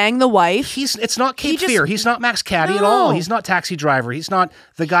trying to bang the wife. It's not Cape just- Fear. He's not Max Caddy at No. all. He's not Taxi Driver. He's not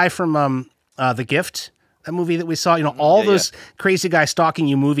the guy from The Gift, that movie that we saw. You know, all those crazy guy stalking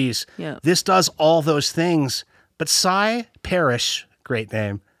you movies. Yeah. This does all those things. But Cy Parrish, great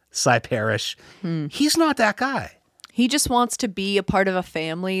name, Cy Parrish, he's not that guy. He just wants to be a part of a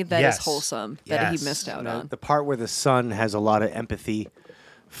family that is Yes. wholesome, that Yes. he missed out on. The part where the son has a lot of empathy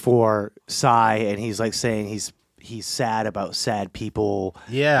for Cy, and he's like saying he's sad about sad people.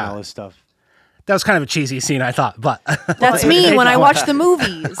 Yeah. and all this stuff. That was kind of a cheesy scene, I thought. But That's me when I watch the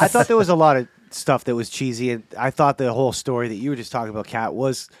movies. I thought there was a lot of stuff that was cheesy, and I thought the whole story that you were just talking about, Kat,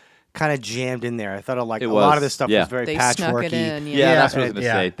 was kind of jammed in there. I thought a lot of this stuff was very They patchworky. snuck it in. Yeah, that's what I was going to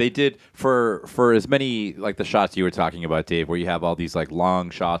Yeah. say. They did for as many like the shots you were talking about, Dave, where you have all these like long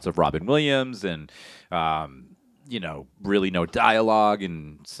shots of Robin Williams and really no dialogue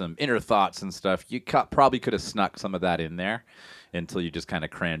and some inner thoughts and stuff. You probably could have snuck some of that in there until you just kind of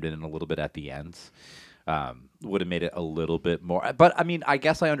crammed it in a little bit at the end. Would have made it a little bit more. But I mean, I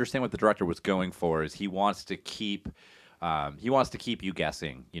guess I understand what the director was going for. Is he wants to keep you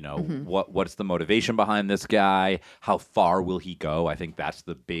guessing. You know, what's the motivation behind this guy? How far will he go? I think that's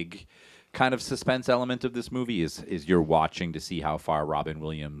the big kind of suspense element of this movie is you're watching to see how far Robin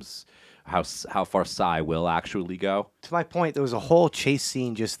Williams, how far Cy will actually go. To my point, there was a whole chase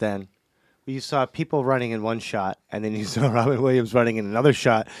scene just then. You saw people running in one shot, and then you saw Robin Williams running in another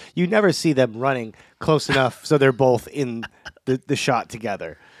shot. You never see them running close enough so they're both in the shot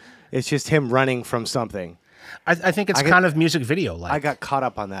together. It's just him running from something. I think it's kind of music video like. I got caught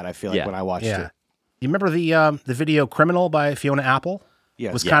up on that, I feel like, when I watched it. You remember the video Criminal by Fiona Apple? Yes.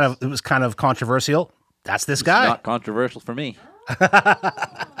 It was kind of controversial. That's this guy. Not controversial for me.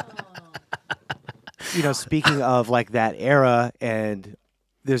 Speaking of like that era, and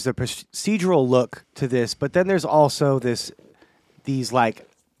there's a procedural look to this, but then there's also these like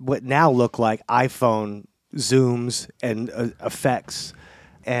what now look like iPhone zooms and effects,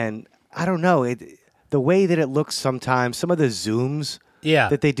 and I don't know the way that it looks sometimes. Some of the zooms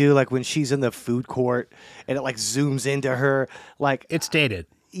that they do, like when she's in the food court and it like zooms into her, like it's dated.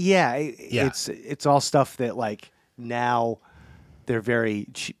 It's all stuff that like now they're very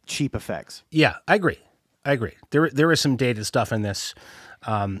cheap effects. Yeah, I agree. There is some dated stuff in this.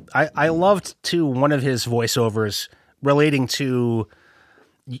 I loved too one of his voiceovers relating to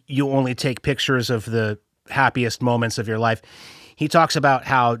you only take pictures of the happiest moments of your life. He talks about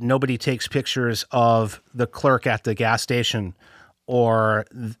how nobody takes pictures of the clerk at the gas station or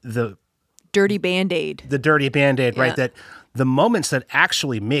the dirty Band-Aid. The dirty Band-Aid, right? That the moments that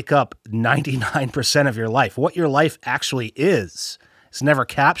actually make up 99% of your life, what your life actually is never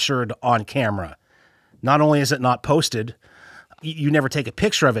captured on camera. Not only is it not posted, you never take a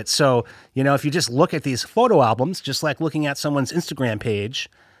picture of it. So, if you just look at these photo albums, just like looking at someone's Instagram page,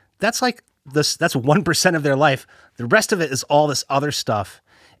 that's like that's 1% of their life. The rest of it is all this other stuff.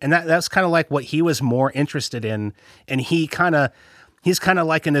 And that's kind of like what he was more interested in. And he's kind of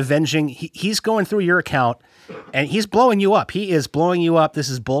like an avenging, he's going through your account and he's blowing you up. He is blowing you up. This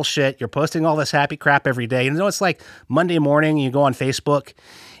is bullshit. You're posting all this happy crap every day. And it's like Monday morning, you go on Facebook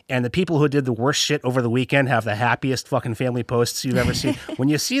and the people who did the worst shit over the weekend have the happiest fucking family posts you've ever seen. When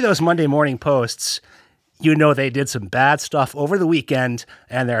you see those Monday morning posts, they did some bad stuff over the weekend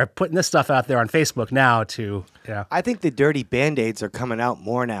and they're putting this stuff out there on Facebook now to, I think the dirty Band-Aids are coming out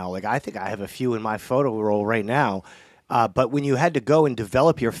more now. Like, I think I have a few in my photo roll right now. But when you had to go and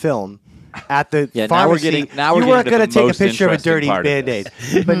develop your film at the pharmacy, you weren't going to take a picture of a dirty Band-Aid.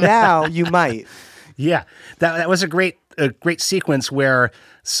 But now you might. Yeah, that was a great sequence where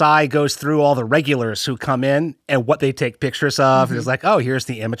Cy goes through all the regulars who come in and what they take pictures of. Mm-hmm. It's like, oh, here's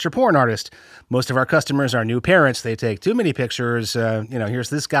the amateur porn artist. Most of our customers are new parents. They take too many pictures. Here's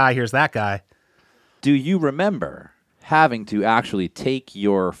this guy, here's that guy. Do you remember having to actually take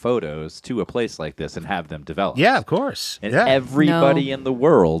your photos to a place like this and have them developed? Yeah, of course. And everybody in the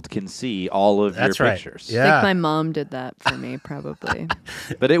world can see all of your pictures. Yeah. I think my mom did that for me, probably.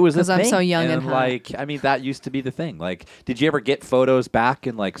 But it was because I'm so young and hot. That used to be the thing. Like, did you ever get photos back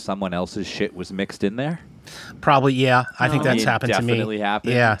and like someone else's shit was mixed in there? Probably, yeah. I think that's happened to me. Definitely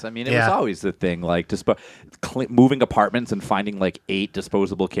happened. Yeah. It was always the thing, like moving apartments and finding like 8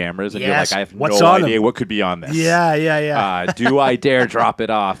 disposable cameras, and you're like, I have no idea what could be on this. Yeah. Do I dare drop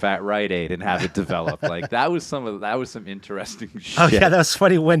it off at Rite Aid and have it develop? Like that was some interesting shit. Oh yeah, that was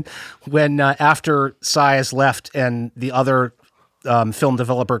funny when after Cy has left and the other film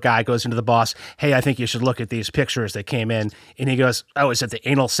developer guy goes into the boss, hey, I think you should look at these pictures that came in. And he goes, oh, is it the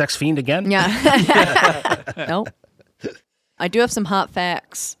anal sex fiend again? Yeah. Nope. I do have some hot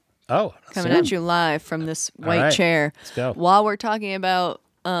facts. Oh. Coming at you live from this white chair. Let's go. While we're talking about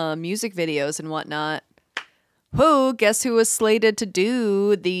music videos and whatnot, guess who was slated to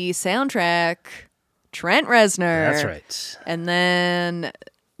do the soundtrack? Trent Reznor. That's right. And then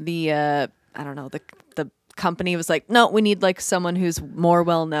the company was like, no, we need like someone who's more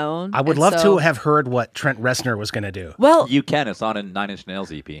well known. I would love to have heard what Trent Reznor was going to do. Well, you can. It's on a 9 Inch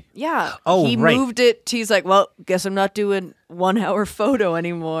Nails EP. Yeah. Oh, he moved it. He's like, well, guess I'm not doing 1 hour photo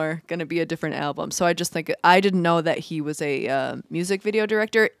anymore. Going to be a different album. So I just think I didn't know that he was a music video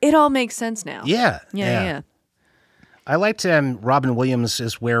director. It all makes sense now. Yeah. I liked Robin Williams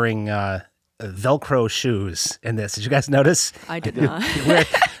is wearing Velcro shoes in this. Did you guys notice? I did not.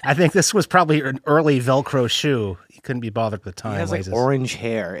 I think this was probably an early Velcro shoe. He couldn't be bothered with time. He has like orange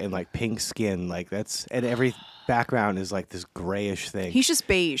hair and like pink skin. Like and every background is like this grayish thing. He's just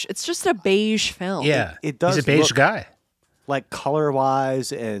beige. It's just a beige film. Yeah, it does. He's a beige guy. Like color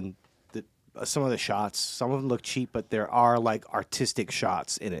wise and some of the shots, some of them look cheap, but there are like artistic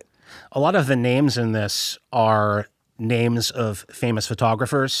shots in it. A lot of the names in this are names of famous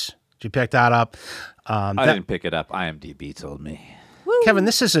photographers. Did you pick that up? I didn't pick it up. IMDb told me. Woo. Kevin,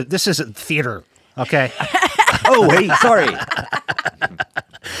 this is a theater, okay? Oh, hey, sorry.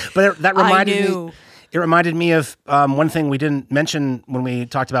 But that reminded knew. me. It reminded me of one thing we didn't mention when we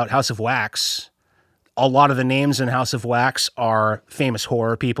talked about House of Wax. A lot of the names in House of Wax are famous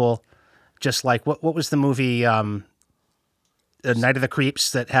horror people. Just like what was the movie Night of the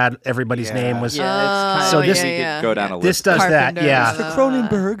Creeps that had everybody's name was. Yeah, it's So kind of this- we could go down a list. This does that, Carpenter. yeah. Mr.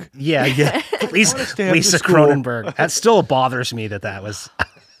 Cronenberg. Yeah. Lisa stay after school. Cronenberg. That still bothers me that was.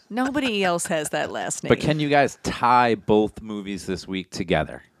 Nobody else has that last name. But can you guys tie both movies this week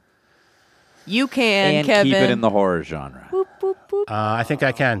together you can, and Kevin. keep it in the horror genre? Boop, boop, boop. I think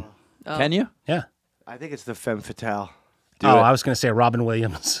I can. Can you? Yeah. I think it's the femme fatale. Do it. it. I was going to say Robin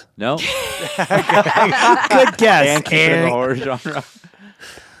Williams. No? Good guess. And keep it in the horror genre.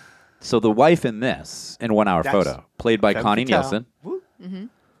 So the wife in this, in 1 Hour That's Photo, played by femme Connie fatale. Nielsen,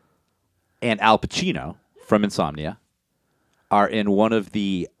 and Al Pacino from Insomnia, are in one of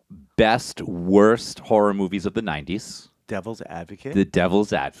the best, worst horror movies of the 90s, Devil's Advocate. The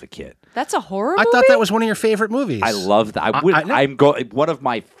Devil's Advocate. That's a horror I movie? thought that was one of your favorite movies. I love that. I'm going one of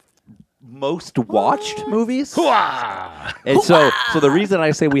my most watched movies. And so the reason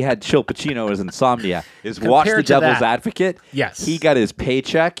I say we had Chill Pacino as Insomnia is watch The Compared to Devil's that, Advocate. yes. He got his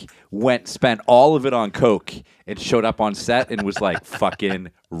paycheck, spent all of it on coke, and showed up on set and was like,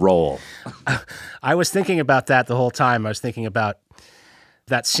 fucking roll. I was thinking about that the whole time. I was thinking about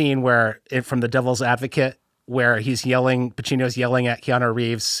that scene from The Devil's Advocate where Pacino's yelling at Keanu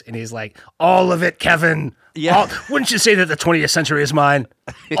Reeves, and he's like, all of it, Kevin. Yeah. Wouldn't you say that the 20th century is mine?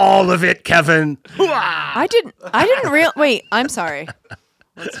 All of it, Kevin. I didn't wait, I'm sorry.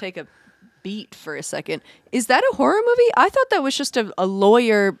 Let's take a beat for a second. Is that a horror movie? I thought that was just a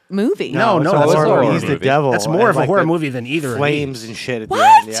lawyer movie. No, it's that's a a horror horror movie. He's the movie. devil. That's more and of a like horror the movie than either Flames of and shit at these.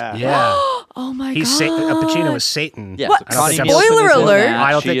 the end. Yeah. Oh my He's god. Pacino is Satan. Yeah, What? so Connie Spoiler Nielsen is in alert. that.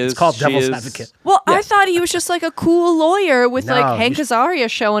 I don't She think it's is- called she Devil's is- Advocate. Well, I thought he was just like a cool lawyer with No, like Hank you Azaria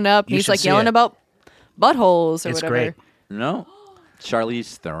showing up. you He's should like see yelling it. about buttholes or It's whatever. great. No.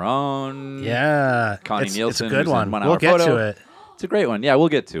 Charlize Theron. Yeah. Connie it's Nielsen. a good who's in one. 1 We'll Hour get Photo. to it. It's a great one. Yeah, we'll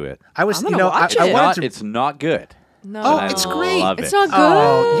get to it. I was, I'm gonna watch it. It's not good. No. Oh, I it's great. love It's it. not good.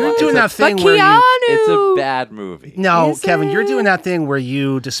 Oh, you're doing that thing But where you... Keanu. It's a bad movie. No, Is Kevin, you're it? doing that thing where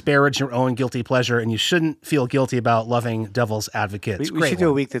you disparage your own guilty pleasure, and you shouldn't feel guilty about loving Devil's Advocate. It's a We great should do a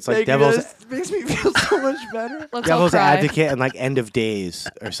one. week that's like makes me feel so much better. Let's all Devil's cry. Advocate and like End of Days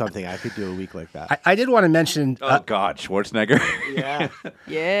or something. I could do a week like that. I did want to mention... Oh, God, Schwarzenegger. Yeah.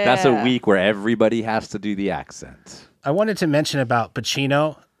 Yeah. That's a week where everybody has to do the accent. I wanted to mention about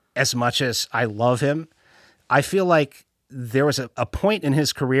Pacino, as much as I love him, I feel like there was a point in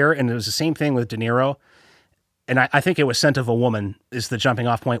his career, and it was the same thing with De Niro, and I think it was Scent of a Woman is the jumping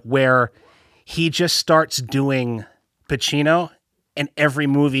off point, where he just starts doing Pacino, and every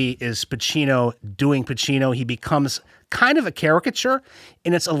movie is Pacino doing Pacino. He becomes kind of a caricature,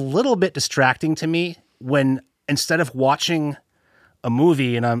 and it's a little bit distracting to me when instead of watching a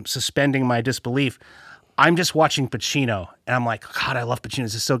movie and I'm suspending my disbelief, I'm just watching Pacino, and I'm like, God, I love Pacino.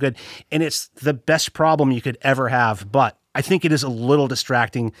 This is so good. And it's the best problem you could ever have. But I think it is a little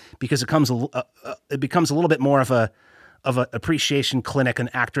distracting because it becomes a little bit more of a appreciation clinic, an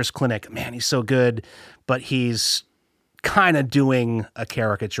actor's clinic. Man, he's so good, but he's kind of doing a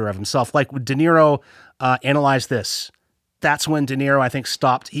caricature of himself. Like with De Niro, Analyze This. That's when De Niro, I think,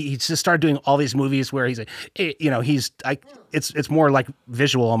 stopped. He just started doing all these movies where he's like, it's more like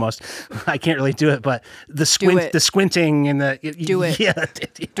visual almost. I can't really do it, but the squinting and the Do it. Yeah, Do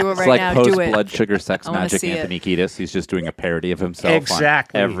it It's right like now. post Do it. Blood Sugar Sex I wanna Magic see it. Anthony Kiedis. He's just doing a parody of himself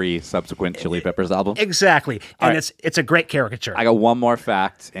Exactly. on every subsequent Chili Peppers album. exactly. And right. it's a great caricature. I got one more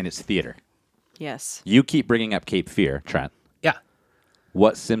fact, and it's theater. Yes. You keep bringing up Cape Fear, Trent. Yeah,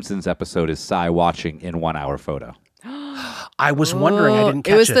 What Simpsons episode is Cy watching in 1 Hour Photo? I was wondering. I didn't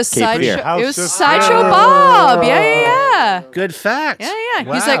catch It was the Cape Fear. sideshow. It was House of Sideshow Bob. Yeah. Good fact. Yeah.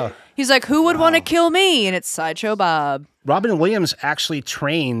 Wow. He's like, who would want to kill me? And it's Sideshow Bob. Robin Williams actually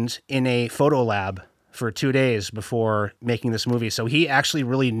trained in a photo lab for 2 days before making this movie, so he actually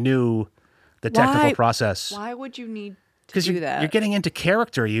really knew the technical process. Why would you need to Because do you're that? getting into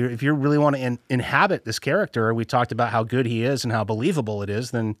character. If you really want to inhabit this character, we talked about how good he is and how believable it is.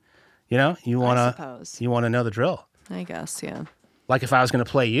 Then, you suppose. want to know the drill. I guess, yeah. Like if I was going to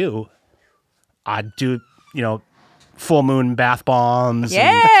play you, I'd do full moon bath bombs.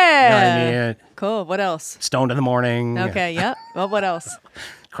 Yeah. And, you know what I mean? Cool. What else? Stoned in the morning. Okay. Yep. Well, what else?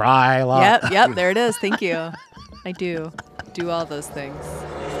 Cry a lot. Yep. There it is. Thank you. I do all those things.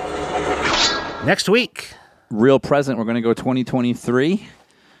 Next week. Real present, we're going to go 2023.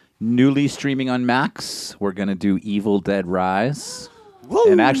 Newly streaming on Max, we're going to do Evil Dead Rise. Woo!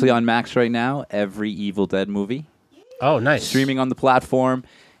 And actually on Max right now, every Evil Dead movie. Oh, nice. Streaming on the platform.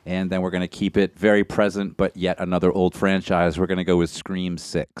 And then we're going to keep it very present, but yet another old franchise. We're going to go with Scream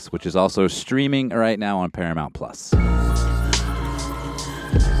 6, which is also streaming right now on Paramount+.